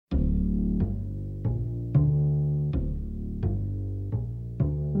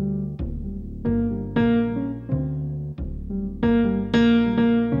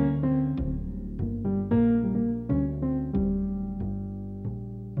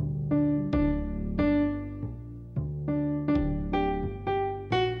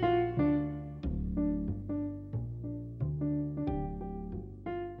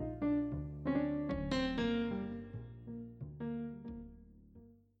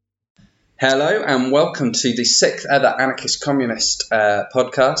Hello and welcome to the sixth ever anarchist communist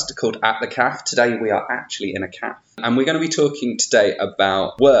podcast called At the CAF. Today we are actually in a CAF and we're going to be talking today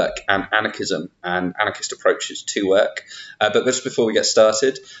about work and anarchism and anarchist approaches to work. But just before we get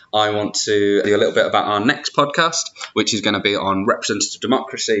started, I want to tell you a little bit about our next podcast, which is going to be on representative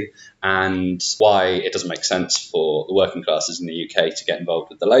democracy and why it doesn't make sense for the working classes in the UK to get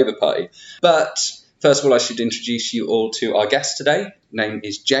involved with the Labour Party. But first of all, I should introduce you all to our guest today. His name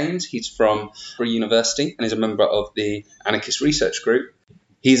is James. He's from Free University and is a member of the Anarchist Research Group.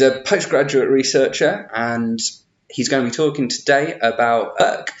 He's a postgraduate researcher and he's going to be talking today about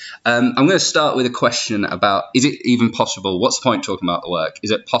work. I'm going to start with a question about, is it even possible? What's the point talking about the work?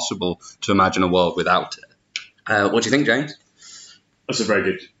 Is it possible to imagine a world without it? What do you think, James? That's a very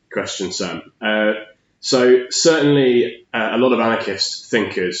good question, Sam. So certainly a lot of anarchist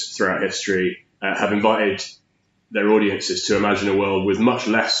thinkers throughout history have invited their audiences to imagine a world with much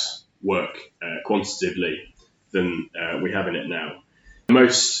less work quantitatively than we have in it now. The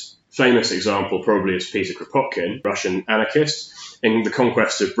most famous example probably is Peter Kropotkin, Russian anarchist. In The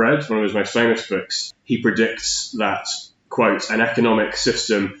Conquest of Bread, one of his most famous books, he predicts that, quote, an economic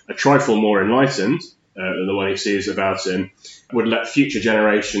system a trifle more enlightened than the one he sees about him would let future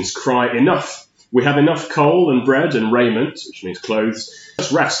generations cry, enough. We have enough coal and bread and raiment, which means clothes.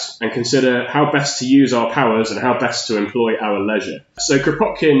 Just rest and consider how best to use our powers and how best to employ our leisure. So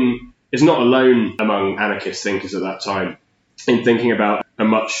Kropotkin is not alone among anarchist thinkers at that time in thinking about a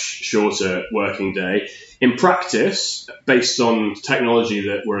much shorter working day. In practice, based on technology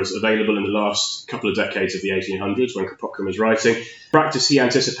that was available in the last couple of decades of the 1800s when Kropotkin was writing, in practice he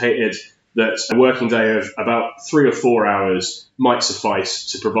anticipated that a working day of about 3 or 4 hours might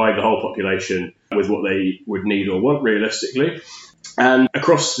suffice to provide the whole population with what they would need or want realistically. And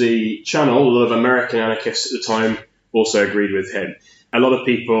across the channel, a lot of American anarchists at the time also agreed with him. A lot of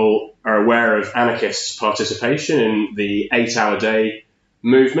people are aware of anarchists' participation in the 8-hour day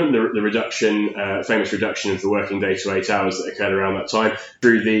movement, the reduction, famous reduction of the working day to 8 hours that occurred around that time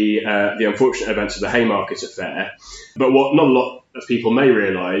through the unfortunate events of the Haymarket Affair. But what not a lot of people may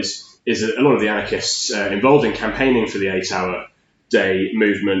realise is that a lot of the anarchists involved in campaigning for the 8-hour day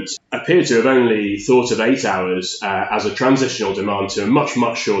movement appear to have only thought of 8 hours as a transitional demand to a much,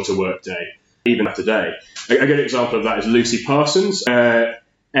 much shorter work day, even today. A good example of that is Lucy Parsons'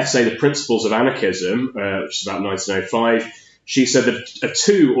 essay, The Principles of Anarchism, which is about 1905. She said that a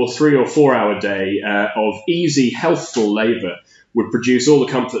 2 or 3 or 4 hour day of easy, healthful labour would produce all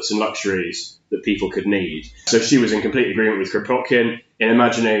the comforts and luxuries that people could need. So she was in complete agreement with Kropotkin in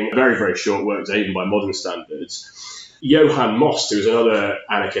imagining a very, very short work day, even by modern standards. Johann Most, who was another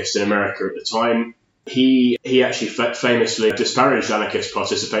anarchist in America at the time, he actually famously disparaged anarchist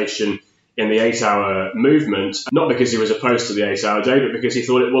participation in the 8-hour movement, not because he was opposed to the 8-hour day, but because he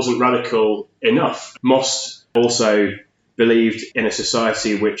thought it wasn't radical enough. Most also believed in a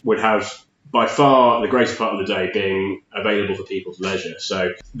society which would have by far the greater part of the day being available for people's leisure.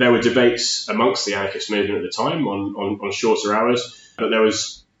 So there were debates amongst the anarchist movement at the time on shorter hours, but there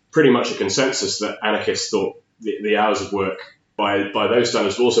was pretty much a consensus that anarchists thought the hours of work by those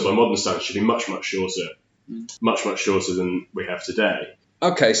standards, but also by modern standards, should be much, much shorter, much, much shorter than we have today.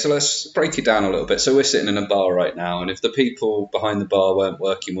 Okay, so let's break it down a little bit. So we're sitting in a bar right now, and if the people behind the bar weren't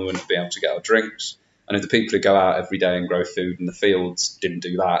working, we wouldn't be able to get our drinks. And if the people who go out every day and grow food in the fields didn't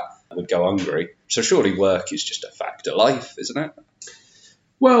do that, would go hungry. So surely work is just a fact of life, isn't it?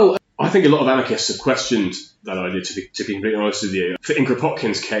 Well, I think a lot of anarchists have questioned that idea, to be completely honest with you. In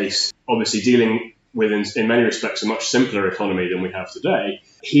Kropotkin's case, obviously dealing with, in many respects, a much simpler economy than we have today,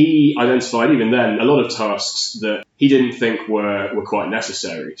 he identified even then a lot of tasks that he didn't think were quite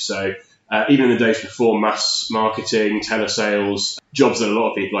necessary. So even in the days before mass marketing, telesales, jobs that a lot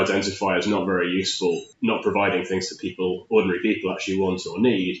of people identify as not very useful, not providing things that ordinary people actually want or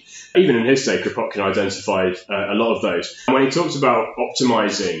need. Even in his day, Kropotkin identified a lot of those. And when he talked about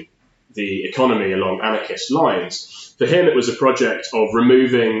optimizing the economy along anarchist lines, for him it was a project of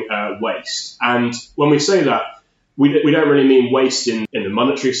removing waste. And when we say that, we don't really mean waste in the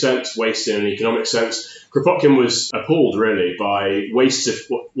monetary sense, waste in an economic sense. Kropotkin was appalled, really, by waste of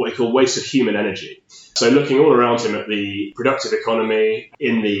what he called waste of human energy. So looking all around him at the productive economy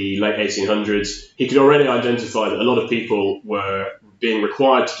in the late 1800s, he could already identify that a lot of people were being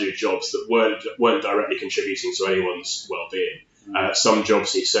required to do jobs that weren't directly contributing to anyone's well-being. Some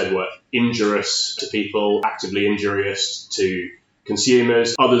jobs, he said, were injurious to people, actively injurious to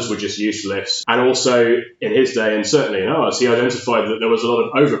consumers. Others were just useless. And also in his day, and certainly in ours, he identified that there was a lot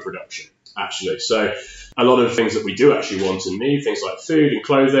of overproduction. actually. So a lot of things that we do actually want and need, things like food and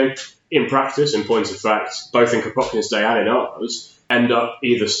clothing, in practice, in point of fact, both in Kropotkin's day and in ours, end up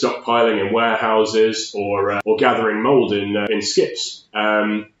either stockpiling in warehouses or gathering mold in skips.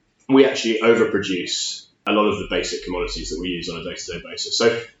 We actually overproduce a lot of the basic commodities that we use on a day-to-day basis.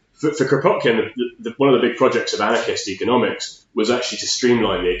 So for Kropotkin, one of the big projects of anarchist economics was actually to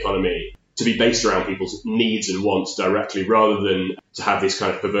streamline the economy to be based around people's needs and wants directly, rather than to have these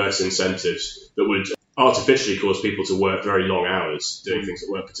kind of perverse incentives that would artificially cause people to work very long hours doing things that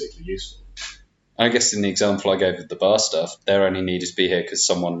weren't particularly useful. I guess in the example I gave of the bar stuff, their only need is to be here because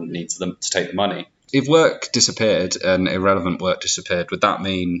someone needs them to take the money. If work disappeared and irrelevant work disappeared, would that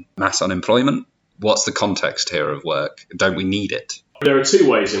mean mass unemployment? What's the context here of work? Don't we need it? There are two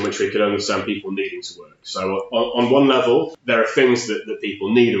ways in which we could understand people needing to work. So on one level, there are things that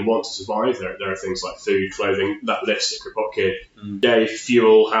people need and want to survive. There are things like food, clothing, that list at Kropotkin, day,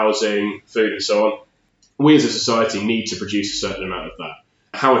 fuel, housing, food and so on. We as a society need to produce a certain amount of that.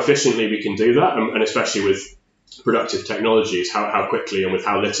 How efficiently we can do that, and especially with productive technologies, how quickly and with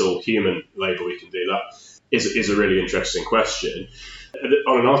how little human labour we can do that, is a really interesting question.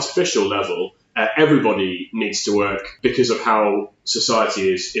 On an artificial level, everybody needs to work because of how society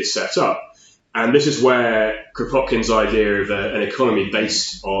is set up. And this is where Kropotkin's idea of an economy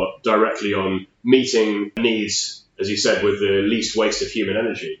based directly on meeting needs, as you said, with the least waste of human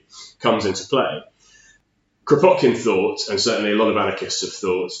energy comes into play. Kropotkin thought, and certainly a lot of anarchists have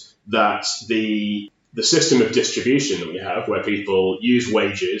thought, that the system of distribution that we have, where people use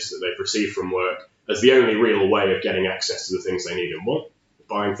wages that they've received from work as the only real way of getting access to the things they need and want,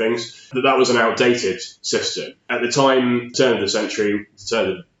 buying things, that was an outdated system. At the time, turn of the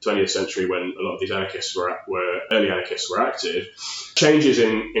 20th century, when a lot of these anarchists early anarchists were active, changes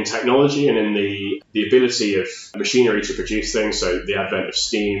in technology and in the ability of machinery to produce things, so the advent of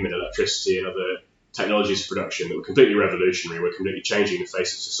steam and electricity and other technologies of production that were completely revolutionary, were completely changing the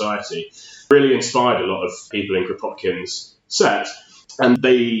face of society, really inspired a lot of people in Kropotkin's set. And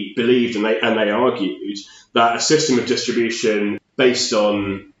they believed and they argued that a system of distribution based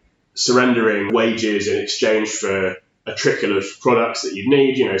on surrendering wages in exchange for a trickle of products that you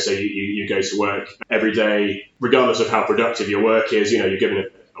need, so you go to work every day, regardless of how productive your work is, you're given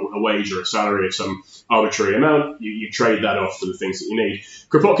a wage or a salary of some arbitrary amount, you trade that off for the things that you need.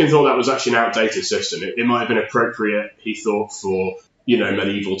 Kropotkin thought that was actually an outdated system. It might have been appropriate, he thought, for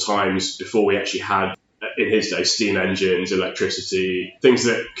medieval times, before we actually had, in his day, steam engines, electricity, things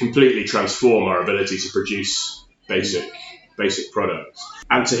that completely transform our ability to produce basic products.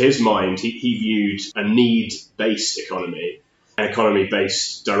 And to his mind, he viewed a need-based economy, an economy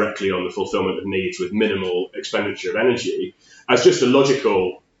based directly on the fulfillment of needs with minimal expenditure of energy, as just a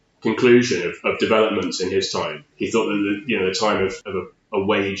logical conclusion of developments in his time. He thought that the time of a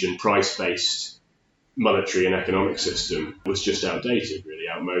wage and price-based monetary and economic system was just outdated, really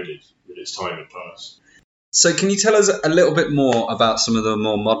outmoded, that its time had passed. So can you tell us a little bit more about some of the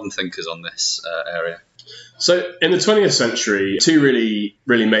more modern thinkers on this area? So in the 20th century, two really,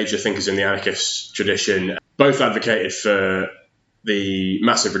 really major thinkers in the anarchist tradition both advocated for the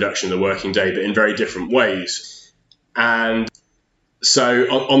massive reduction of the working day, but in very different ways. And so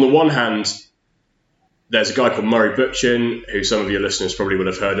on the one hand, there's a guy called Murray Bookchin, who some of your listeners probably would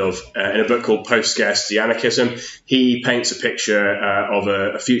have heard of, in a book called Post-Scarcity Anarchism. He paints a picture of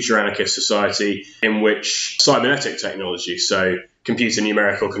a future anarchist society in which cybernetic technology, so computer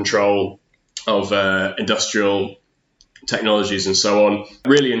numerical control of industrial technologies and so on,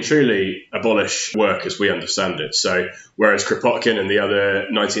 really and truly abolish work as we understand it. So whereas Kropotkin and the other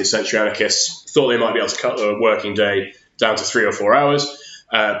 19th century anarchists thought they might be able to cut the working day down to 3 or 4 hours,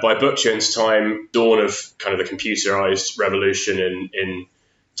 by Bookchin's time, dawn of kind of the computerized revolution in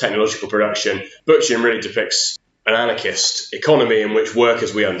technological production, Bookchin really depicts an anarchist economy in which work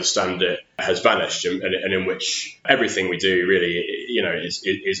as we understand it has vanished, and in which everything we do really,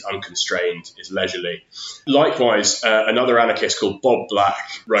 is unconstrained, is leisurely. Likewise, another anarchist called Bob Black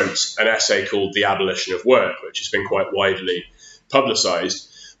wrote an essay called The Abolition of Work, which has been quite widely publicized.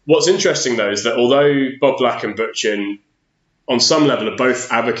 What's interesting, though, is that although Bob Black and Bookchin, on some level, are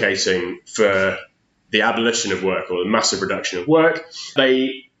both advocating for the abolition of work or the massive reduction of work,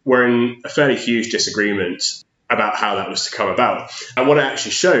 they were in a fairly huge disagreement about how that was to come about. And what it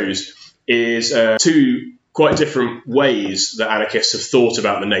actually shows is two quite different ways that anarchists have thought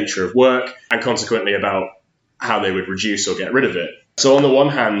about the nature of work and consequently about how they would reduce or get rid of it. So on the one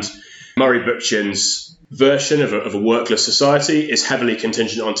hand, Murray Bookchin's version of a workless society is heavily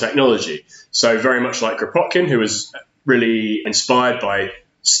contingent on technology. So very much like Kropotkin, who was really inspired by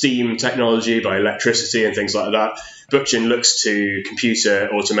steam technology, by electricity and things like that. Bookchin looks to computer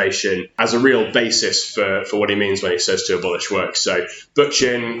automation as a real basis for what he means when he says to abolish work. So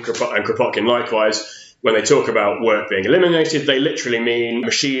Bookchin and Kropotkin likewise, when they talk about work being eliminated, they literally mean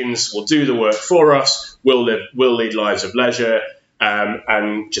machines will do the work for us, we'll lead lives of leisure,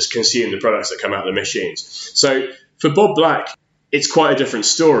 and just consume the products that come out of the machines. So for Bob Black, it's quite a different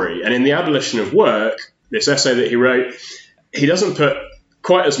story. And in The Abolition of Work, this essay that he wrote, he doesn't put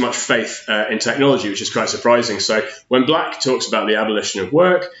quite as much faith in technology, which is quite surprising. So when Black talks about the abolition of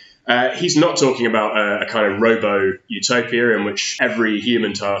work, he's not talking about a kind of robo-utopia in which every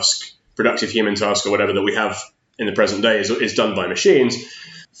human task, productive human task or whatever that we have in the present day is done by machines.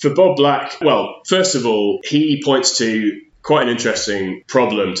 For Bob Black, well, first of all, he points to quite an interesting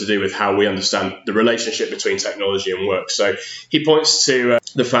problem to do with how we understand the relationship between technology and work. So he points to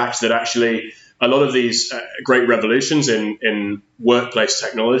the fact that actually a lot of these great revolutions in workplace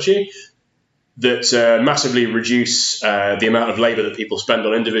technology that massively reduce the amount of labor that people spend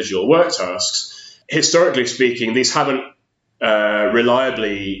on individual work tasks, historically speaking, these haven't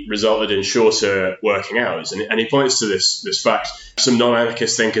reliably resulted in shorter working hours. And he points to this fact. Some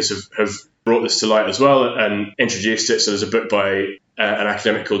non-anarchist thinkers have brought this to light as well and introduced it. So there's a book by an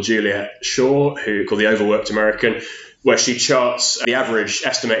academic called Juliet Shaw, called The Overworked American, where she charts the average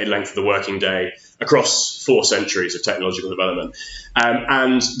estimated length of the working day across 4 centuries of technological development.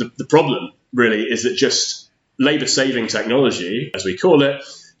 And the problem really is that just labor-saving technology, as we call it,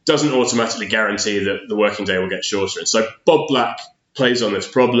 doesn't automatically guarantee that the working day will get shorter. And so Bob Black plays on this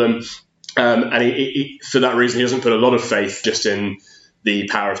problem, and he, for that reason, he doesn't put a lot of faith just in the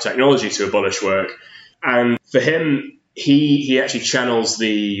power of technology to abolish work. And for him, he actually channels the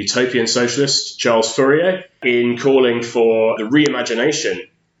utopian socialist Charles Fourier in calling for the reimagination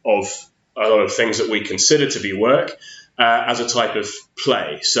of a lot of things that we consider to be work as a type of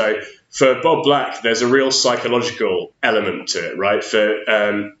play. So for Bob Black, there's a real psychological element to it, right?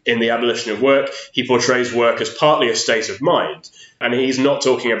 In The Abolition of Work, he portrays work as partly a state of mind. And he's not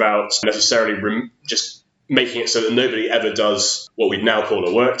talking about necessarily just making it so that nobody ever does what we'd now call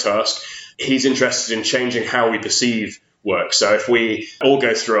a work task. He's interested in changing how we perceive work. So if we all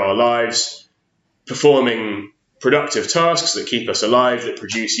go through our lives performing productive tasks that keep us alive, that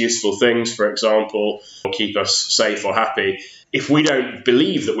produce useful things, for example, or keep us safe or happy, if we don't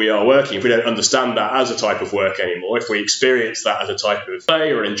believe that we are working, if we don't understand that as a type of work anymore, if we experience that as a type of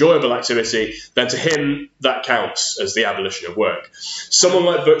play or an enjoyable activity, then to him, that counts as the abolition of work. Someone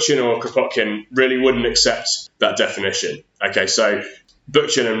like Bookchin or Kropotkin really wouldn't accept that definition. Okay, so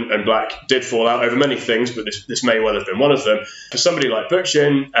Bookchin and Black did fall out over many things, but this may well have been one of them. For somebody like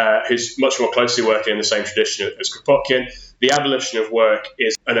Bookchin, who's much more closely working in the same tradition as Kropotkin, the abolition of work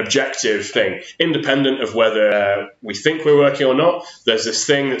is an objective thing, independent of whether we think we're working or not. There's this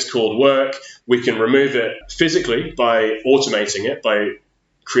thing that's called work. We can remove it physically by automating it, by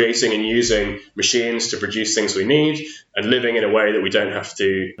creating and using machines to produce things we need and living in a way that we don't have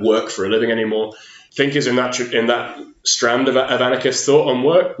to work for a living anymore. Thinkers in that strand of anarchist thought on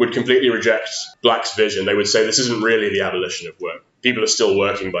work would completely reject Black's vision. They would say this isn't really the abolition of work. People are still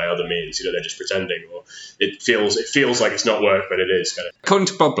working by other means. They're just pretending, or it feels like it's not work, but it is. Kind of. According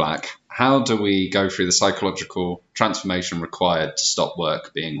to Bob Black, how do we go through the psychological transformation required to stop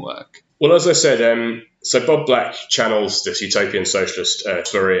work being work? Well, as I said, so Bob Black channels this utopian socialist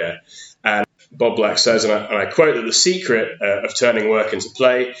Fourier, and Bob Black says, and I quote, that the secret of turning work into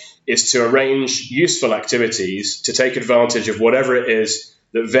play is to arrange useful activities to take advantage of whatever it is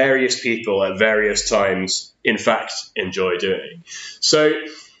that various people at various times, in fact, enjoy doing. So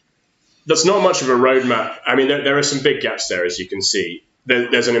that's not much of a roadmap. I mean, there are some big gaps there, as you can see.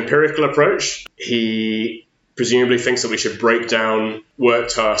 There's an empirical approach. He presumably thinks that we should break down work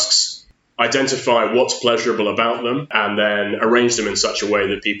tasks, identify what's pleasurable about them, and then arrange them in such a way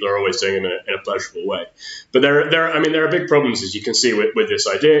that people are always doing them in a pleasurable way. But there are big problems, as you can see, with this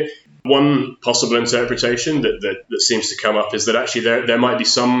idea. One possible interpretation that seems to come up is that actually there might be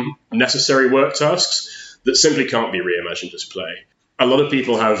some necessary work tasks that simply can't be reimagined as play. A lot of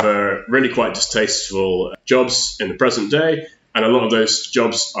people have really quite distasteful jobs in the present day, and a lot of those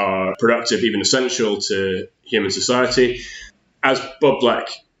jobs are productive, even essential to human society. As Bob Black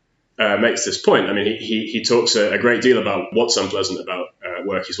makes this point, I mean, he talks a great deal about what's unpleasant about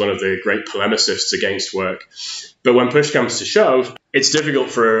work. He's one of the great polemicists against work. But when push comes to shove, it's difficult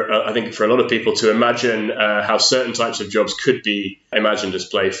I think for a lot of people to imagine how certain types of jobs could be imagined as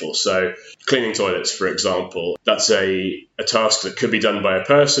playful. So cleaning toilets, for example, that's a task that could be done by a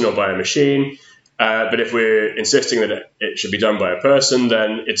person or by a machine. But if we're insisting that it should be done by a person,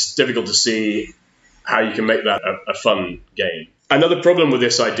 then it's difficult to see how you can make that a fun game. Another problem with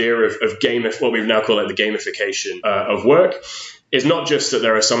this idea of what we now call the gamification of work is not just that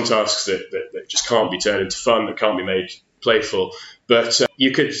there are some tasks that just can't be turned into fun, that can't be made playful, but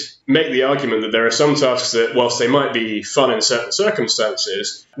you could make the argument that there are some tasks that, whilst they might be fun in certain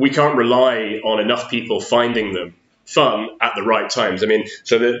circumstances, we can't rely on enough people finding them fun at the right times. I mean,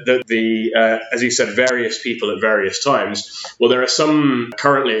 so as you said, various people at various times. Well, there are some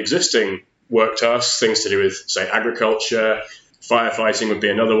currently existing work tasks, things to do with, say, agriculture. Firefighting would be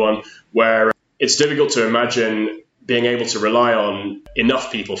another one, where it's difficult to imagine being able to rely on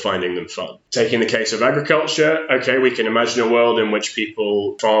enough people finding them fun. Taking the case of agriculture, okay, we can imagine a world in which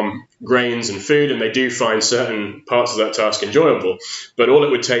people farm grains and food, and they do find certain parts of that task enjoyable. But all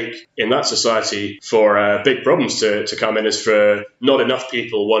it would take in that society for big problems to come in is for not enough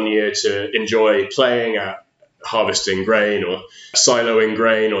people one year to enjoy playing at harvesting grain or siloing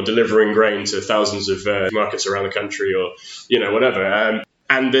grain or delivering grain to thousands of markets around the country, or whatever.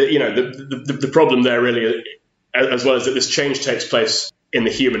 And the problem there really, as well, is that this change takes place in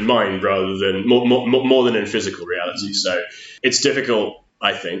the human mind rather than more than in physical reality. So it's difficult,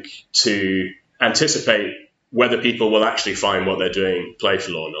 I think, to anticipate whether people will actually find what they're doing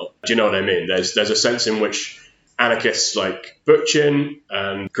playful or not. Do you know what I mean? There's a sense in which anarchists like Bookchin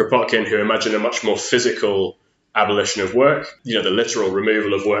and Kropotkin, who imagine a much more physical abolition of work, the literal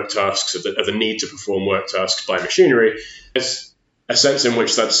removal of work tasks, of the need to perform work tasks by machinery, is a sense in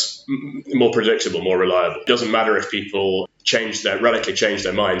which that's more predictable, more reliable. It doesn't matter if people radically change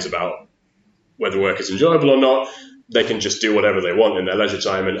their minds about whether work is enjoyable or not. They can just do whatever they want in their leisure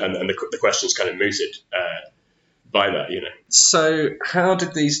time, and the question's kind of mooted by that, So how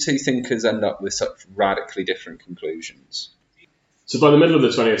did these two thinkers end up with such radically different conclusions? So by the middle of the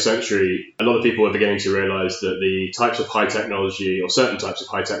 20th century, a lot of people were beginning to realize that the types of high technology, or certain types of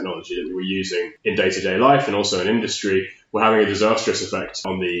high technology that we were using in day-to-day life and also in industry, were having a disastrous effect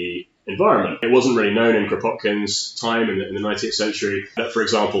on the environment. It wasn't really known in Kropotkin's time in the 19th century that, for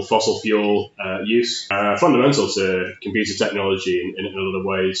example, fossil fuel use, fundamental to computer technology in a lot of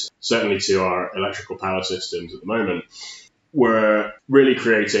ways, certainly to our electrical power systems at the moment, were really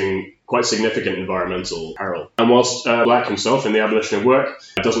creating quite significant environmental peril. And whilst Black himself, in The Abolition of Work,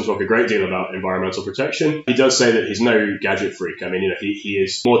 doesn't talk a great deal about environmental protection, he does say that he's no gadget freak. I mean, he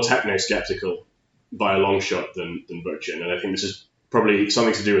is more techno-skeptical by a long shot than Bookchin. And I think this is probably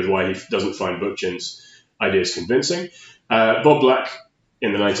something to do with why he doesn't find Bookchin's ideas convincing. Bob Black,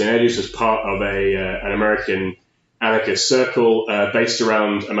 in the 1980s, was part of an American anarchist circle based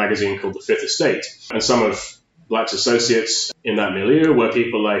around a magazine called The Fifth Estate. And some of Black's associates in that milieu were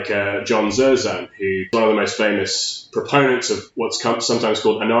people like John Zerzan, who's one of the most famous proponents of what's sometimes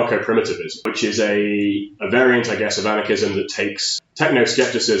called anarcho-primitivism, which is a variant, I guess, of anarchism that takes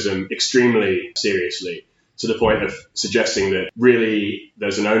techno-skepticism extremely seriously, to the point of suggesting that really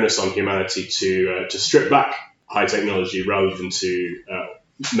there's an onus on humanity to strip back high technology rather than to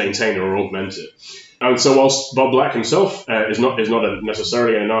maintain or augment it. And so whilst Bob Black himself is not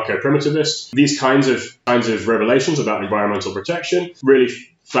necessarily an anarcho-primitivist, these kinds of revelations about environmental protection really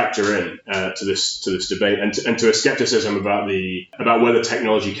factor in to this debate and to a skepticism about whether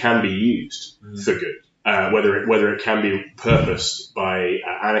technology can be used for good, whether it can be purposed by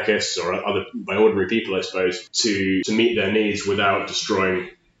anarchists or by ordinary people, I suppose, to meet their needs without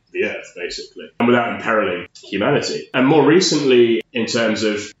destroying the earth, basically, and without imperiling humanity. And more recently, in terms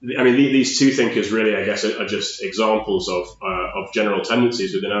of, these two thinkers really, I guess, are just examples of general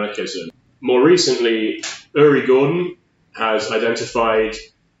tendencies within anarchism. More recently, Uri Gordon has identified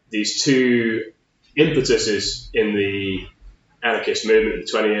these two impetuses in the anarchist movement of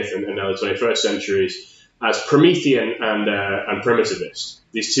the 20th and now the 21st centuries as Promethean and primitivist.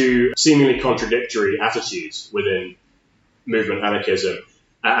 These two seemingly contradictory attitudes within movement anarchism.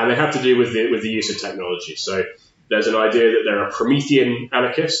 And they have to do with the use of technology. So there's an idea that there are Promethean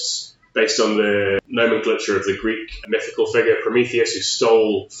anarchists based on the nomenclature of the Greek mythical figure Prometheus, who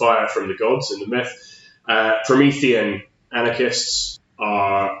stole fire from the gods in the myth. Promethean anarchists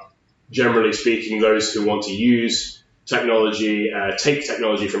are, generally speaking, those who want to use technology, take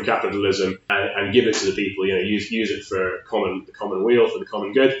technology from capitalism and give it to the people, use it for the common weal, for the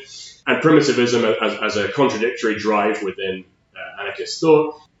common good. And primitivism as a contradictory drive within anarchist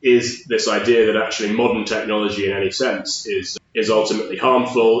thought is this idea that actually modern technology in any sense is ultimately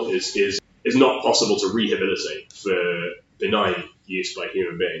harmful, is not possible to rehabilitate for benign use by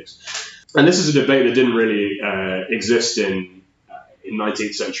human beings. And this is a debate that didn't really exist in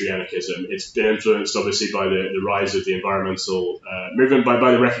 19th century anarchism. It's been influenced obviously by the rise of the environmental movement,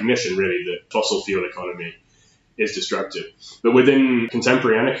 by the recognition really that fossil fuel economy is destructive. But within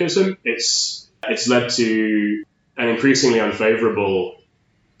contemporary anarchism, it's led to an increasingly unfavourable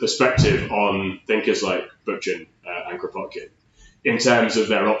perspective on thinkers like Bookchin and Kropotkin in terms of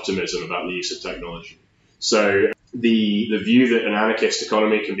their optimism about the use of technology. So the view that an anarchist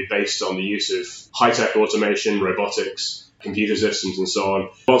economy can be based on the use of high-tech automation, robotics, computer systems, and so on,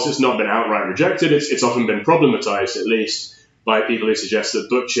 whilst it's not been outright rejected, it's often been problematized, at least, by people who suggest that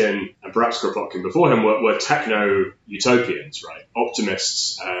Bookchin and perhaps Kropotkin before him were techno-utopians, right?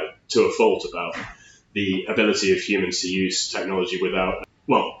 Optimists to a fault about the ability of humans to use technology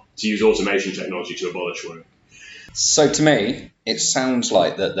to use automation technology to abolish work. So to me, it sounds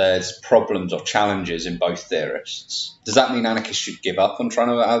like that there's problems or challenges in both theorists. Does that mean anarchists should give up on trying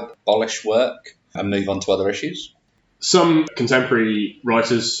to abolish work and move on to other issues? Some contemporary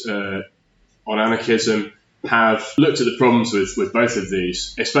writers on anarchism have looked at the problems with both of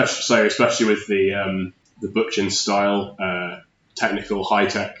these, especially with the Bookchin style technical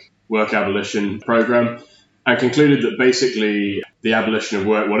high-tech work abolition program, and concluded that basically the abolition of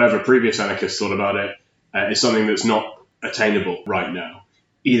work, whatever previous anarchists thought about it, is something that's not attainable right now,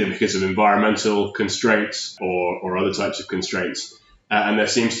 either because of environmental constraints or other types of constraints. And there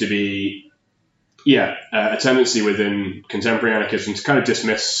seems to be, a tendency within contemporary anarchism to kind of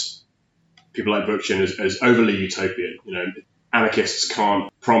dismiss people like Bookchin as overly utopian. You know, anarchists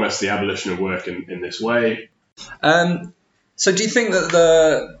can't promise the abolition of work in this way. So do you think that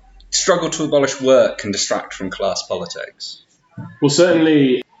the struggle to abolish work can distract from class politics? Well,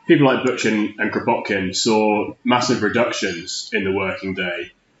 certainly people like Bookchin and Kropotkin saw massive reductions in the working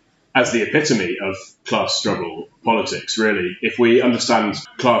day as the epitome of class struggle politics, really. If we understand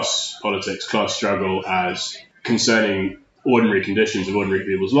class politics, class struggle as concerning ordinary conditions of ordinary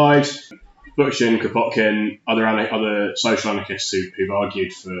people's lives, Bookchin, Kropotkin, other social anarchists who've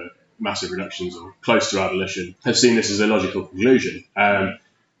argued for massive reductions or close to abolition have seen this as a logical conclusion. Early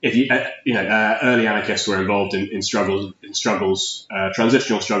anarchists were involved in transitional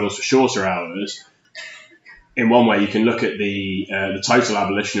struggles for shorter hours. In one way, you can look at the total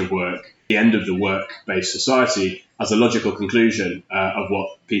abolition of work, the end of the work-based society, as a logical conclusion of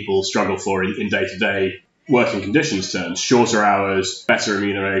what people struggle for in day-to-day working conditions terms: shorter hours, better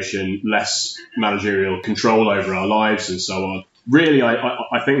remuneration, less managerial control over our lives, and so on. Really,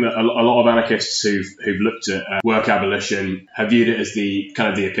 I think that a lot of anarchists who've looked at work abolition have viewed it as the kind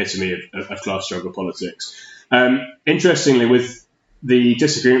of the epitome of class struggle politics. Interestingly, with the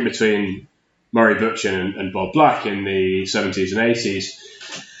disagreement between Murray Bookchin and Bob Black in the 70s and 80s,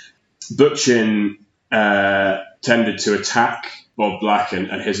 Bookchin tended to attack Bob Black and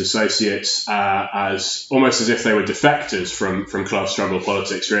his associates as almost as if they were defectors from class struggle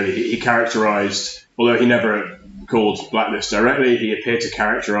politics, really. He characterized, although he never called Black this directly, he appeared to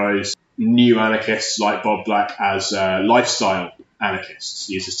characterize new anarchists like Bob Black as lifestyle anarchists.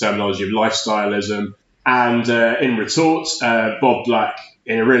 He used this terminology of lifestyleism. And in retort, Bob Black,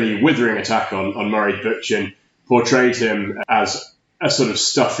 in a really withering attack on Murray Bookchin, portrayed him as a sort of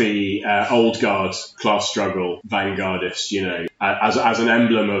stuffy, old guard class struggle vanguardist, as an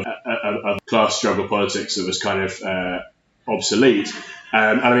emblem of class struggle politics that was kind of obsolete.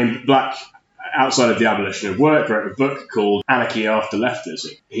 And I mean, Black, outside of the abolition of work, wrote a book called Anarchy After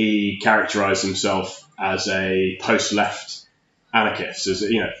Leftism. He characterized himself as a post-left anarchist,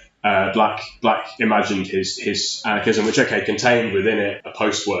 Black imagined his anarchism, which contained within it a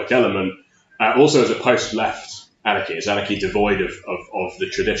post-work element, also as a post-left anarchy, as anarchy devoid of the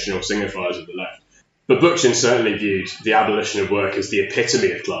traditional signifiers of the left. But Bookchin certainly viewed the abolition of work as the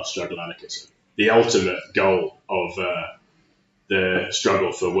epitome of class struggle anarchism, the ultimate goal of the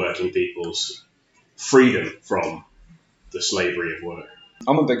struggle for working people's freedom from the slavery of work.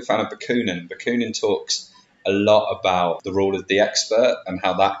 I'm a big fan of Bakunin. Bakunin talks a lot about the role of the expert and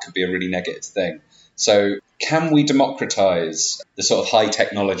how that could be a really negative thing. So can we democratize the sort of high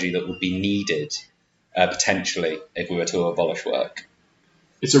technology that would be needed potentially if we were to abolish work?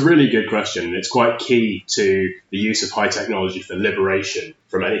 It's a really good question. It's quite key to the use of high technology for liberation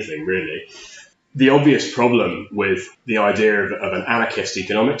from anything, really. The obvious problem with the idea of an anarchist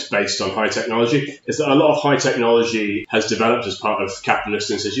economics based on high technology is that a lot of high technology has developed as part of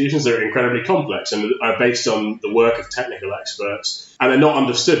capitalist institutions that are incredibly complex and are based on the work of technical experts, and they're not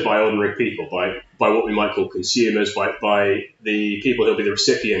understood by ordinary people, by what we might call consumers, by the people who'll be the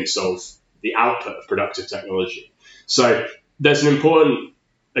recipients of the output of productive technology. So there's an important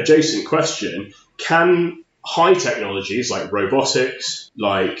adjacent question: can high technologies like robotics,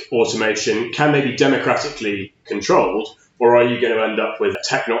 like automation, can they be democratically controlled, or are you going to end up with a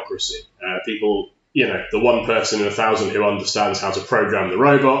technocracy? People, the one person in 1,000 who understands how to program the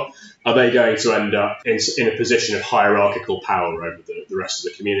robot, are they going to end up in a position of hierarchical power over the rest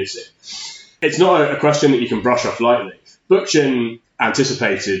of the community? it's not a question that you can brush off lightly. Bookchin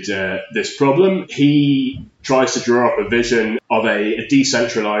anticipated this problem. He tries to draw up a vision of a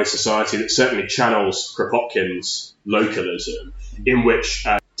decentralized society that certainly channels Kropotkin's localism, in which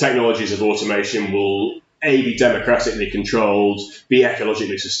technologies of automation will be democratically controlled, be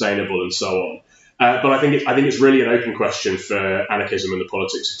ecologically sustainable, and so on. But I think it's really an open question for anarchism and the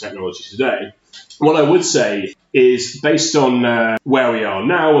politics of technology today. What I would say is, based on where we are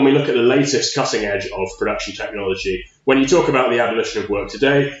now, when we look at the latest cutting edge of production technology, when you talk about the abolition of work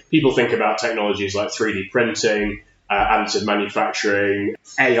today, people think about technologies like 3D printing, additive manufacturing,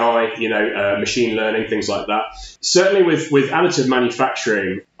 AI, machine learning, things like that. Certainly with additive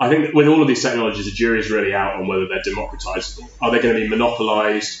manufacturing, I think that with all of these technologies, the jury is really out on whether they're democratizable. Are they going to be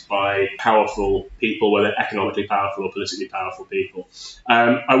monopolized by powerful people, whether economically powerful or politically powerful people?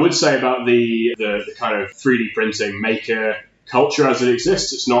 I would say about the kind of 3D printing maker culture as it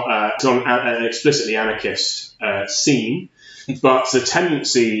exists, it's not an explicitly anarchist scene, but the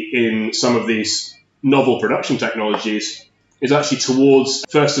tendency in some of these novel production technologies is actually towards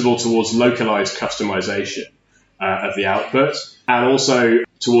localized customization of the output, and also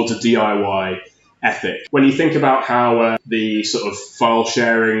towards a DIY ethic. When you think about how the sort of file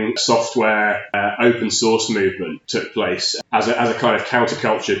sharing software open source movement took place as a kind of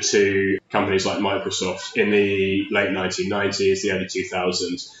counterculture to companies like Microsoft in the late 1990s, the early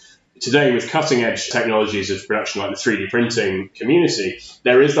 2000s, today, with cutting-edge technologies of production like the 3D printing community,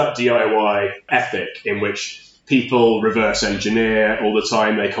 there is that DIY ethic in which people reverse engineer all the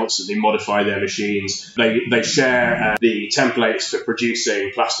time. They constantly modify their machines. They share the templates for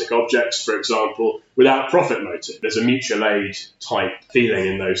producing plastic objects, for example, without profit motive. There's a mutual aid type feeling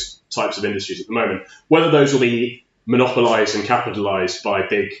in those types of industries at the moment. Whether those will be monopolized and capitalized by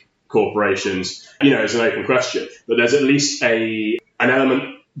big corporations, is an open question. But there's at least an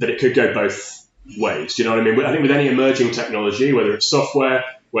element that it could go both ways. Do you know what I mean? I think with any emerging technology, whether it's software,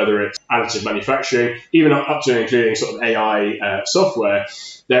 whether it's additive manufacturing, even up to and including sort of AI software,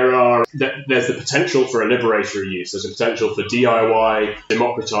 there's the potential for a liberatory use. There's a potential for DIY,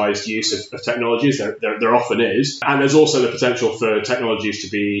 democratized use of technologies. There often is. And there's also the potential for technologies to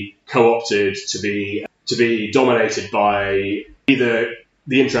be co-opted, to be dominated by either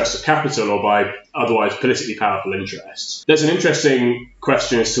the interests of capital or by otherwise politically powerful interests. There's an interesting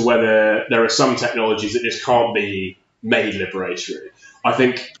question as to whether there are some technologies that just can't be made liberatory. I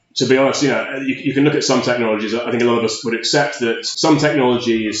think, to be honest, you can look at some technologies. I think a lot of us would accept that some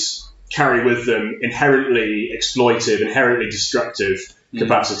technologies carry with them inherently exploitive, inherently destructive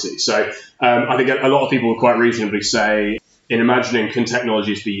capacity. So I think a lot of people would quite reasonably say, in imagining can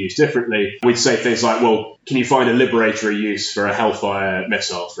technologies be used differently, we'd say things like, well, can you find a liberatory use for a Hellfire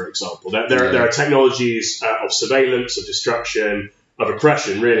missile, for example? There are technologies of surveillance, of destruction, of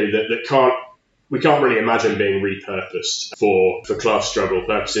oppression, really, that we can't really imagine being repurposed for class struggle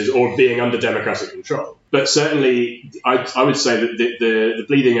purposes or being under democratic control. But certainly, I would say that the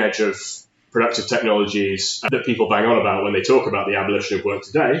bleeding edge of productive technologies that people bang on about when they talk about the abolition of work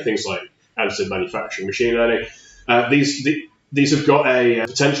today, things like additive manufacturing, machine learning, these have got a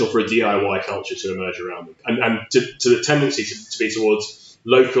potential for a DIY culture to emerge around them, and to the tendency to be towards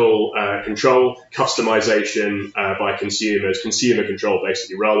local control, customization by consumers, consumer control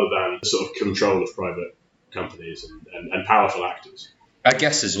basically, rather than the sort of control of private companies and powerful actors. I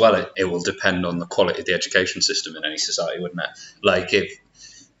guess as well it will depend on the quality of the education system in any society, wouldn't it? Like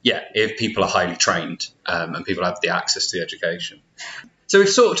if people are highly trained and people have the access to the education. So we've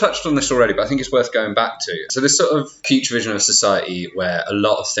sort of touched on this already, but I think it's worth going back to. So this sort of future vision of society where a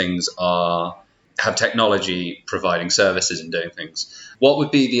lot of things have technology providing services and doing things. What would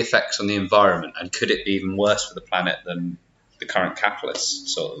be the effects on the environment, and could it be even worse for the planet than the current capitalist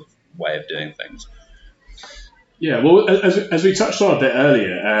sort of way of doing things? Yeah, well, as we touched on a bit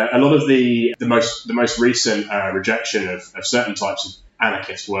earlier, a lot of the most recent rejection of certain types of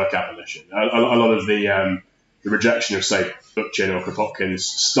anarchist work abolition, a lot of the rejection of, say, Bookchin or Kropotkin's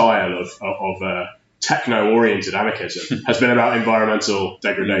style of techno-oriented anarchism has been about environmental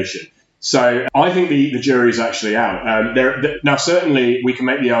degradation. So I think the jury's actually out. Now, certainly, we can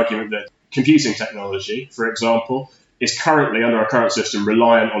make the argument that computing technology, for example, is currently, under our current system,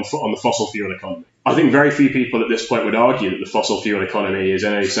 reliant on the fossil fuel economy. I think very few people at this point would argue that the fossil fuel economy is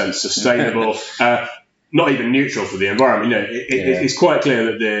in any sense sustainable, not even neutral for the environment. It's quite clear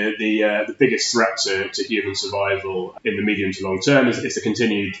that the biggest threat to human survival in the medium to long term is the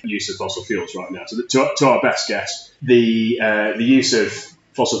continued use of fossil fuels right now. So to our best guess, the use of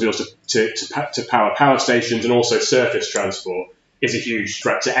fossil fuels to power stations and also surface transport is a huge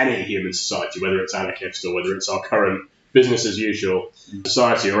threat to any human society, whether it's anarchist or whether it's our current business as usual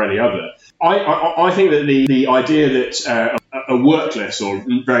society or any other. I think that the idea that a workless or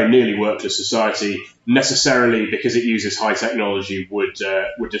very nearly workless society necessarily, because it uses high technology, would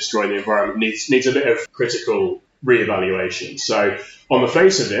destroy the environment needs a bit of critical reevaluation. So on the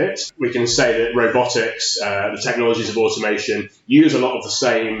face of it, we can say that robotics, the technologies of automation, use a lot of the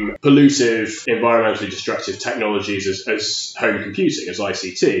same pollutive, environmentally destructive technologies as home computing, as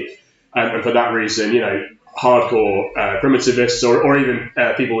ICT. And for that reason, hardcore primitivists or even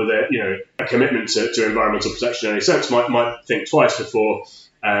people with a commitment to environmental protection in any sense might think twice before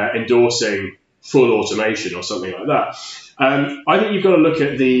endorsing full automation or something like that. I think you've got to look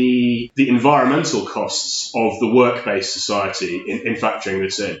at the environmental costs of the work-based society in factoring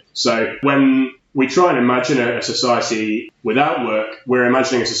this in. So when we try and imagine a society without work, we're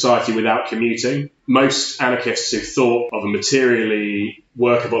imagining a society without commuting. Most anarchists who've thought of a materially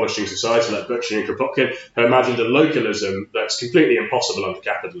work-abolishing society like Bookchin and Kropotkin have imagined a localism that's completely impossible under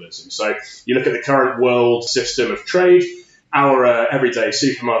capitalism. So you look at the current world system of trade, our everyday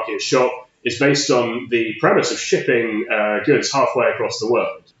supermarket shop is based on the premise of shipping goods halfway across the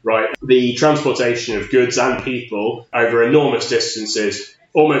world, right? The transportation of goods and people over enormous distances,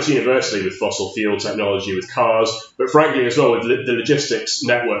 almost universally with fossil fuel technology, with cars, but frankly as well with the logistics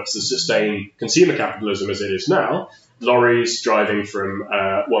networks that sustain consumer capitalism as it is now, lorries driving from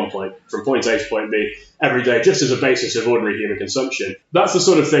point A to point B every day, just as a basis of ordinary human consumption. That's the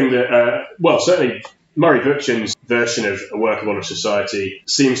sort of thing that, certainly Murray Bookchin's version of a work-abolished society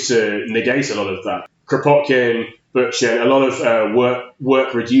seems to negate a lot of that. Kropotkin, Bookchin, a lot of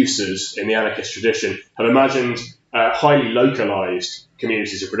work reducers in the anarchist tradition have imagined highly localized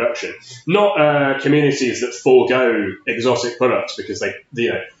communities of production, not communities that forego exotic products because they,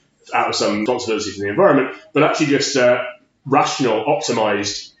 out of some responsibility for the environment, but actually just rational,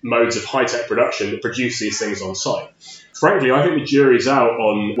 optimized modes of high-tech production that produce these things on site. Frankly, I think the jury's out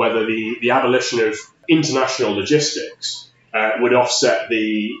on whether the abolition of international logistics would offset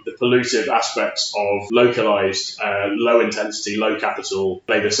the pollutive aspects of localized, low-intensity, low-capital,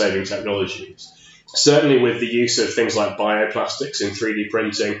 labor-saving technologies. Certainly with the use of things like bioplastics in 3D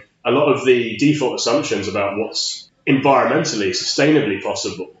printing, a lot of the default assumptions about what's environmentally, sustainably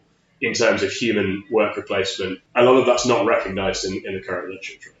possible in terms of human work replacement, a lot of that's not recognised in the current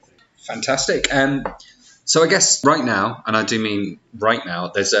literature, I think. Fantastic. So I guess right now, and I do mean right now,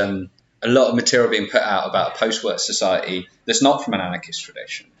 there's a lot of material being put out about a post-work society that's not from an anarchist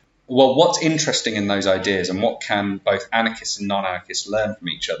tradition. Well, what's interesting in those ideas, and what can both anarchists and non-anarchists learn from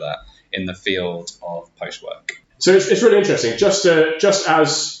each other in the field of post-work? So it's really interesting. Just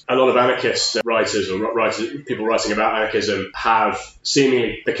as a lot of anarchist writers or people writing about anarchism have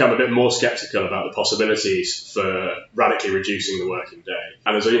seemingly become a bit more sceptical about the possibilities for radically reducing the working day,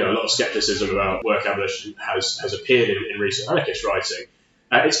 and there's a lot of skepticism about work abolition has appeared in recent anarchist writing.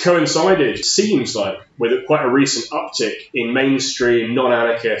 It's coincided, seems like, with quite a recent uptick in mainstream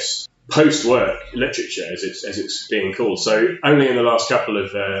non-anarchist post-work literature, as it's being called. So only in the last couple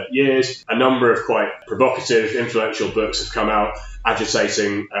of years, a number of quite provocative, influential books have come out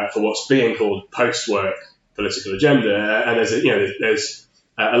agitating for what's being called post-work political agenda. And there's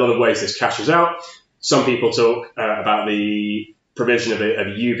a lot of ways this cashes out. Some people talk about the provision of a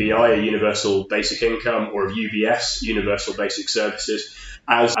UBI, a universal basic income, or of UBS, universal basic services,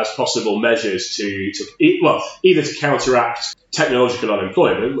 as possible measures to either to counteract technological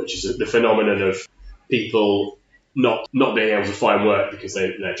unemployment, which is the phenomenon of people not being able to find work because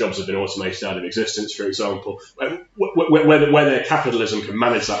their jobs have been automated out of existence, for example. Whether capitalism can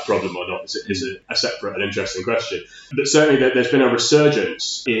manage that problem or not is a separate and interesting question. But certainly there's been a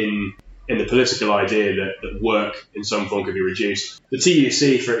resurgence in the political idea that work in some form could be reduced. The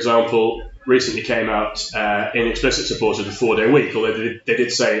TUC, for example, recently came out in explicit support of the 4-day week, although they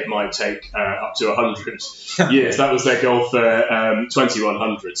did say it might take up to 100 years. That was their goal for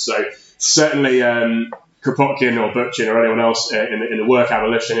 2100. So certainly Kropotkin or Bookchin or anyone else in the work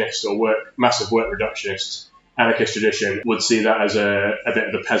abolitionist or massive work reductionist anarchist tradition would see that as a bit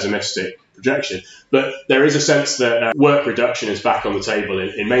of a pessimistic projection. But there is a sense that work reduction is back on the table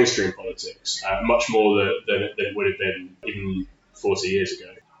in mainstream politics, much more than it would have been even 40 years ago.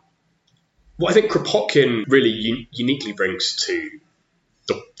 What I think Kropotkin really uniquely brings to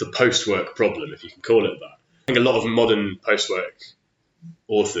the post-work problem, if you can call it that, I think a lot of modern post-work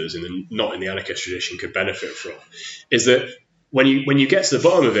authors, not in the anarchist tradition, could benefit from, is that when you get to the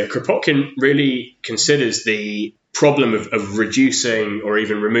bottom of it, Kropotkin really considers the problem of reducing or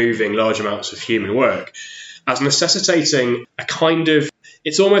even removing large amounts of human work as necessitating a kind of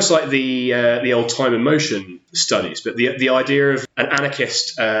It's almost like the old time and motion studies, but the idea of an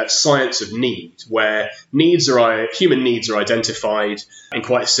anarchist science of need, where human needs are identified in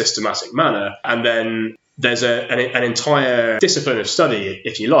quite a systematic manner, and then there's an entire discipline of study,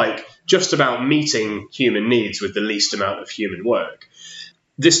 if you like, just about meeting human needs with the least amount of human work.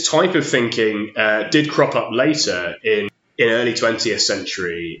 This type of thinking did crop up later in early 20th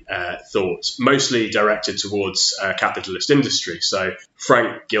century thought, mostly directed towards capitalist industry. So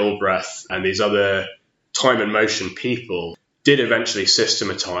Frank Gilbreth and these other time and motion people did eventually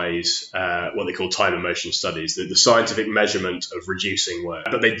systematize what they call time and motion studies, the scientific measurement of reducing work.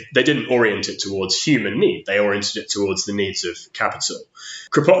 But they didn't orient it towards human need. They oriented it towards the needs of capital.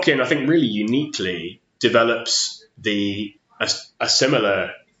 Kropotkin, I think, really uniquely develops a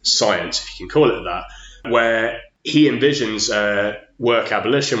similar science, if you can call it that, where he envisions work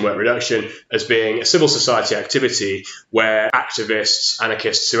abolition, work reduction, as being a civil society activity where activists,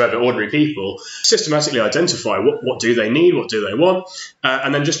 anarchists, whoever, ordinary people, systematically identify what do they need, what do they want,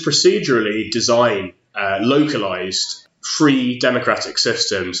 and then just procedurally design localized, free democratic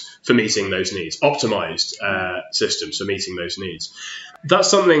systems for meeting those needs, optimized systems for meeting those needs. That's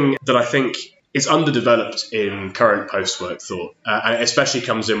something that I think is underdeveloped in current post-work thought, and it especially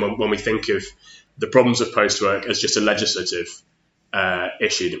comes in when we think of the problems of post-work as just a legislative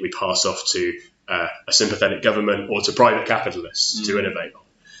issue that we pass off to a sympathetic government or to private capitalists to innovate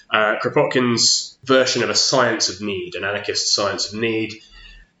on. Kropotkin's version of a science of need, an anarchist science of need,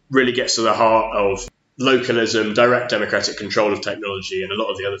 really gets to the heart of localism, direct democratic control of technology, and a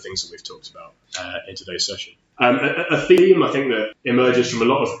lot of the other things that we've talked about in today's session. A theme, I think, that emerges from a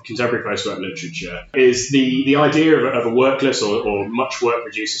lot of contemporary post-work literature is the idea of a workless or much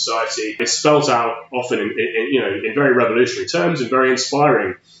work-reduced society. It's spelt out often in very revolutionary terms, in very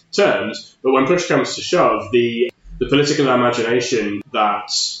inspiring terms, but when push comes to shove, the political imagination that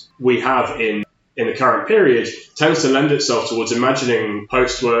we have in the current period tends to lend itself towards imagining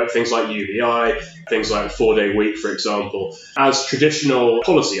post-work, things like UBI, things like a 4-day week, for example, as traditional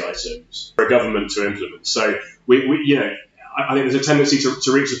policy items for a government to implement. So I think there's a tendency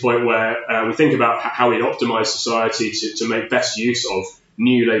to reach the point where we think about how we optimize society to make best use of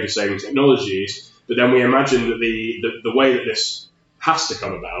new labour-saving technologies, but then we imagine that the way that this has to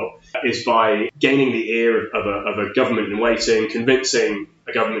come about is by gaining the ear of a government in waiting, convincing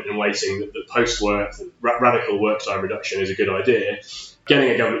a government in waiting that post-work, radical work time reduction is a good idea,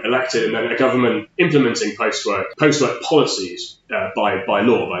 getting a government elected, and then a government implementing post-work policies by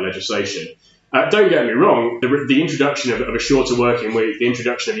law, by legislation. Don't get me wrong, the introduction of a shorter working week, the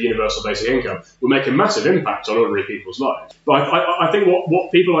introduction of a universal basic income will make a massive impact on ordinary people's lives. But I think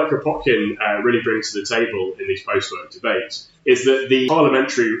what people like Kropotkin really bring to the table in these post-work debates is that the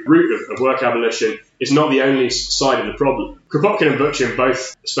parliamentary route of work abolition is not the only side of the problem. Kropotkin and Bookchin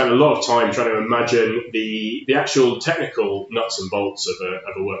both spent a lot of time trying to imagine the actual technical nuts and bolts of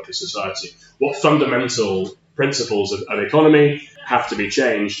a workless society. What fundamental principles of economy have to be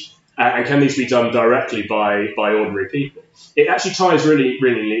changed, and can these be done directly by ordinary people? It actually ties really,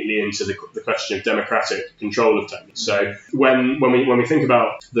 really neatly into the question of democratic control of technology. So when we think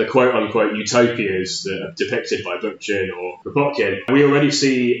about the quote-unquote utopias that are depicted by Bookchin or Kropotkin, we already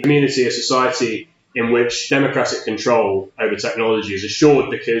see a community, a society in which democratic control over technology is assured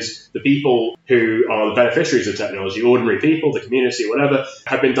because the people who are the beneficiaries of technology, ordinary people, the community, whatever,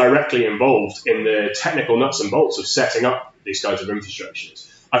 have been directly involved in the technical nuts and bolts of setting up these kinds of infrastructures.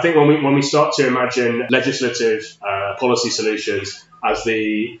 I think when we start to imagine legislative policy solutions as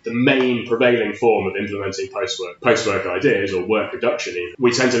the main prevailing form of implementing post-work ideas or work reduction,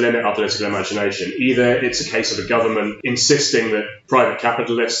 we tend to limit our political imagination. Either it's a case of a government insisting that private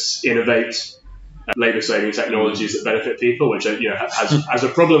capitalists innovate labour-saving technologies that benefit people, which has a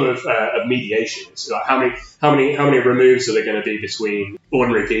problem of mediation. It's like how many removes are there going to be between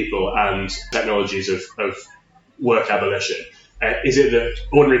ordinary people and technologies of work abolition? Is it that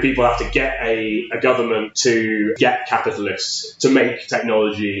ordinary people have to get a government to get capitalists to make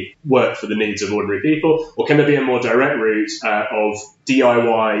technology work for the needs of ordinary people? Or can there be a more direct route of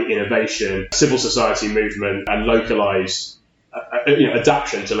DIY innovation, civil society movement, and localised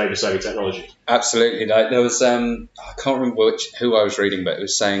adaptation to labour-saving technology? Absolutely. There was, I can't remember who I was reading, but it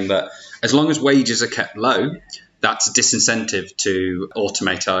was saying that as long as wages are kept low, that's a disincentive to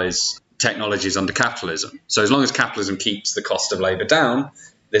automatise technologies under capitalism. So as long as capitalism keeps the cost of labour down,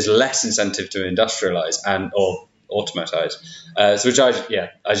 there's less incentive to industrialise or automatize. Which I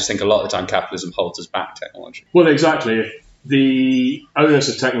just think a lot of the time capitalism holds us back technology. Well, exactly. If the onus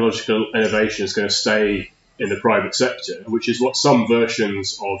of technological innovation is going to stay in the private sector, which is what some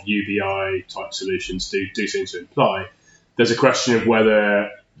versions of UBI type solutions do seem to imply, there's a question of whether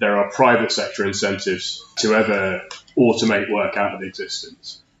there are private sector incentives to ever automate work out of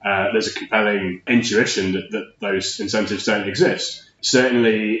existence. There's a compelling intuition that those incentives don't exist.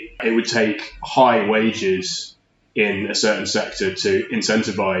 Certainly, it would take high wages in a certain sector to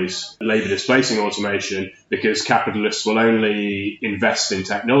incentivize labour displacing automation, because capitalists will only invest in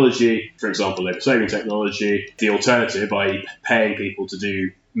technology, for example, labour saving technology. The alternative, i.e. paying people to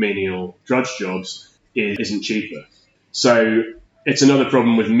do menial drudge jobs, isn't cheaper. So it's another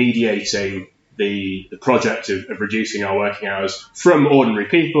problem with mediating the project of reducing our working hours from ordinary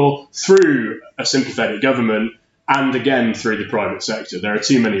people through a sympathetic government and again through the private sector. There are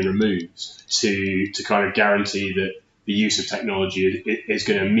too many removes to kind of guarantee that the use of technology is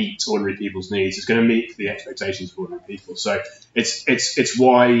going to meet ordinary people's needs, is going to meet the expectations of ordinary people. So it's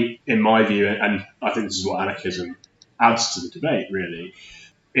why, in my view, and I think this is what anarchism adds to the debate really,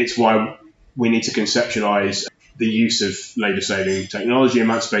 it's why we need to conceptualize the use of labour-saving technology,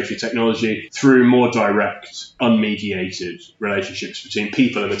 emancipatory technology, through more direct, unmediated relationships between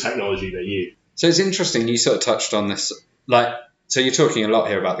people and the technology they use. So it's interesting, you sort of touched on this, so you're talking a lot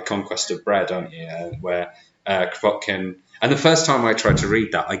here about the conquest of bread, aren't you, where Kropotkin, and the first time I tried to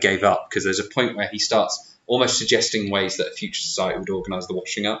read that, I gave up, because there's a point where he starts almost suggesting ways that a future society would organise the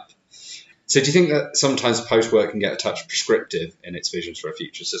washing up. So do you think that sometimes post-work can get a touch prescriptive in its visions for a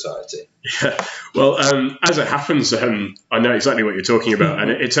future society? Yeah, well, as it happens, I know exactly what you're talking about.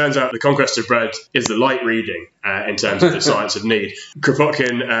 And it turns out The Conquest of Bread is the light reading in terms of the science of need.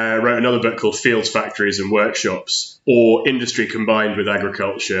 Kropotkin wrote another book called Fields, Factories and Workshops, or Industry Combined with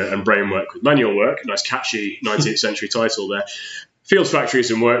Agriculture and Brain Work with Manual Work. Nice catchy 19th century title there. Fields,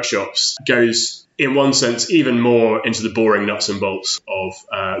 Factories and Workshops goes, in one sense, even more into the boring nuts and bolts of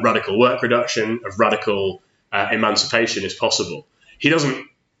radical work reduction, of radical emancipation is possible. He doesn't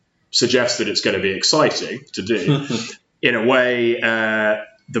suggest that it's going to be exciting to do. In a way,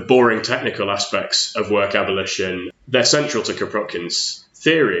 the boring technical aspects of work abolition, they're central to Kropotkin's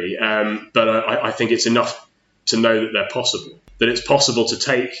theory, but I think it's enough to know that they're possible. That it's possible to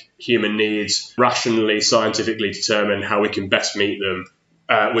take human needs, rationally, scientifically determine how we can best meet them,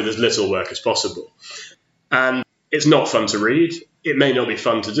 with as little work as possible. And it's not fun to read. It may not be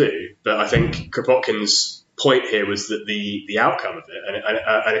fun to do, but I think Kropotkin's point here was that the outcome of it,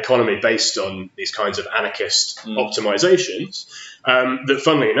 an economy based on these kinds of anarchist optimizations, that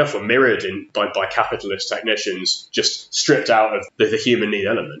funnily enough were mirrored by capitalist technicians, just stripped out of the human need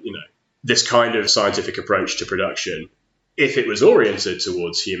element. This kind of scientific approach to production, if it was oriented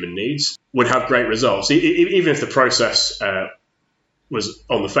towards human needs, would have great results, even if the process was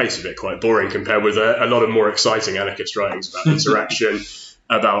on the face of it quite boring compared with a lot of more exciting anarchist writings about interaction,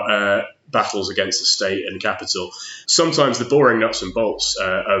 about battles against the state and capital. Sometimes the boring nuts and bolts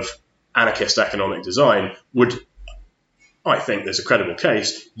of anarchist economic design would, I think there's a credible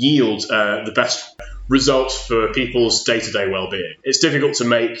case, yield the best results for people's day-to-day well-being. It's difficult to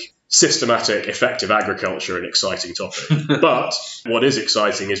make systematic, effective agriculture an exciting topic. But what is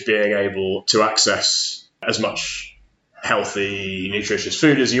exciting is being able to access as much healthy, nutritious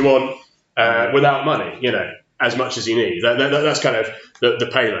food as you want without money, as much as you need. That's kind of the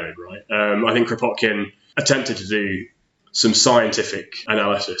payload, right? I think Kropotkin attempted to do some scientific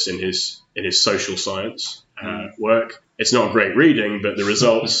analysis in his social science work. It's not great reading, but the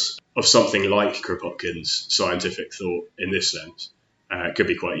results of something like Kropotkin's scientific thought in this sense could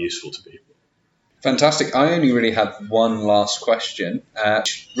be quite useful to people. Fantastic. I only really had one last question,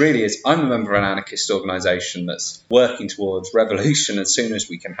 which really is, I'm a member of an anarchist organisation that's working towards revolution as soon as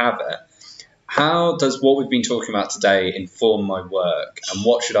we can have it. How does what we've been talking about today inform my work, and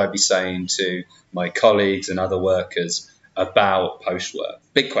what should I be saying to my colleagues and other workers about post-work?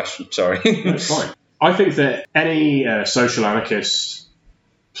 Big question, sorry. That's fine. I think that any social anarchist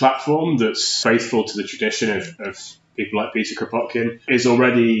platform that's faithful to the tradition of people like Peter Kropotkin is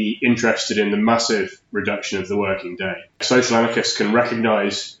already interested in the massive reduction of the working day. Social anarchists can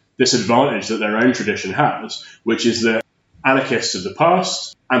recognise this advantage that their own tradition has, which is that anarchists of the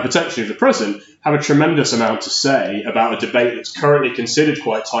past and potentially of the present have a tremendous amount to say about a debate that's currently considered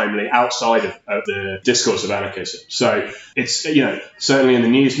quite timely outside of the discourse of anarchism. So it's, certainly in the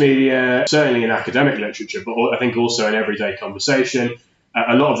news media, certainly in academic literature, but I think also in everyday conversation.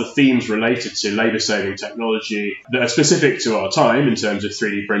 A lot of the themes related to labour-saving technology that are specific to our time in terms of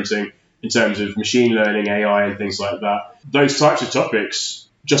 3D printing, in terms of machine learning, AI and things like that, those types of topics,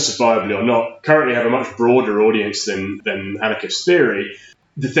 justifiably or not, currently have a much broader audience than anarchist theory.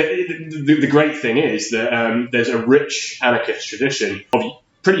 The great thing is that there's a rich anarchist tradition of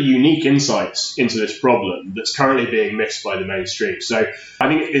pretty unique insights into this problem that's currently being missed by the mainstream. So I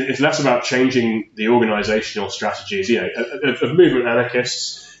think it's less about changing the organizational strategies, of movement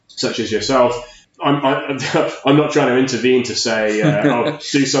anarchists such as yourself. I'm not trying to intervene to say,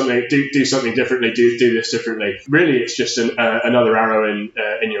 do something differently, do this differently. Really, it's just another arrow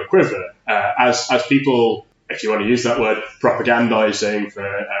in your quiver. As people, if you want to use that word, propagandizing for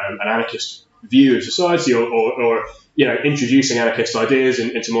an anarchist view of society, or introducing anarchist ideas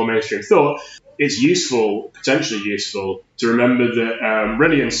into more mainstream thought, it's potentially useful, to remember that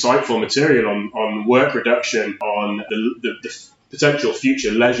really insightful material on work reduction, on the potential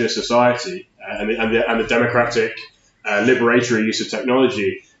future leisure society, and the democratic liberatory use of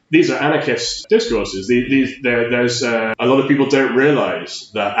technology. These are anarchist discourses. There's a lot of people don't realize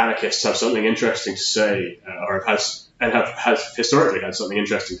that anarchists have something interesting to say, or have historically had something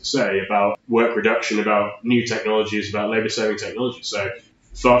interesting to say about work reduction, about new technologies, about labor-saving technology. So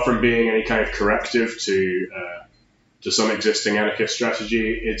far from being any kind of corrective to some existing anarchist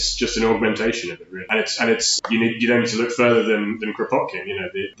strategy, it's just an augmentation of it, really. And it's you don't need to look further than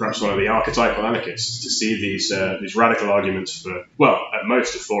Kropotkin, perhaps one of the archetypal anarchists, to see these radical arguments for, well, at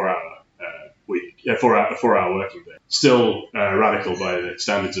most a 4-hour week, 4-hour working day. Still radical by the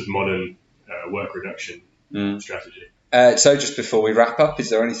standards of modern work reduction strategy. So just before we wrap up, is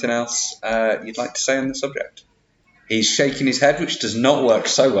there anything else you'd like to say on the subject? He's shaking his head, which does not work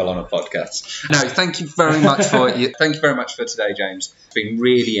so well on a podcast. No, thank you very much for today, James. It's been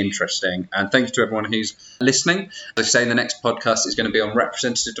really interesting, and thank you to everyone who's listening. As I say, the next podcast is going to be on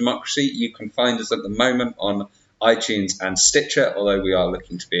representative democracy. You can find us at the moment on iTunes and Stitcher, although we are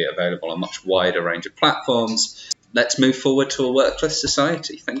looking to be available on a much wider range of platforms. Let's move forward to a workless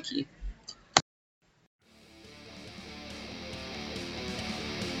society. Thank you.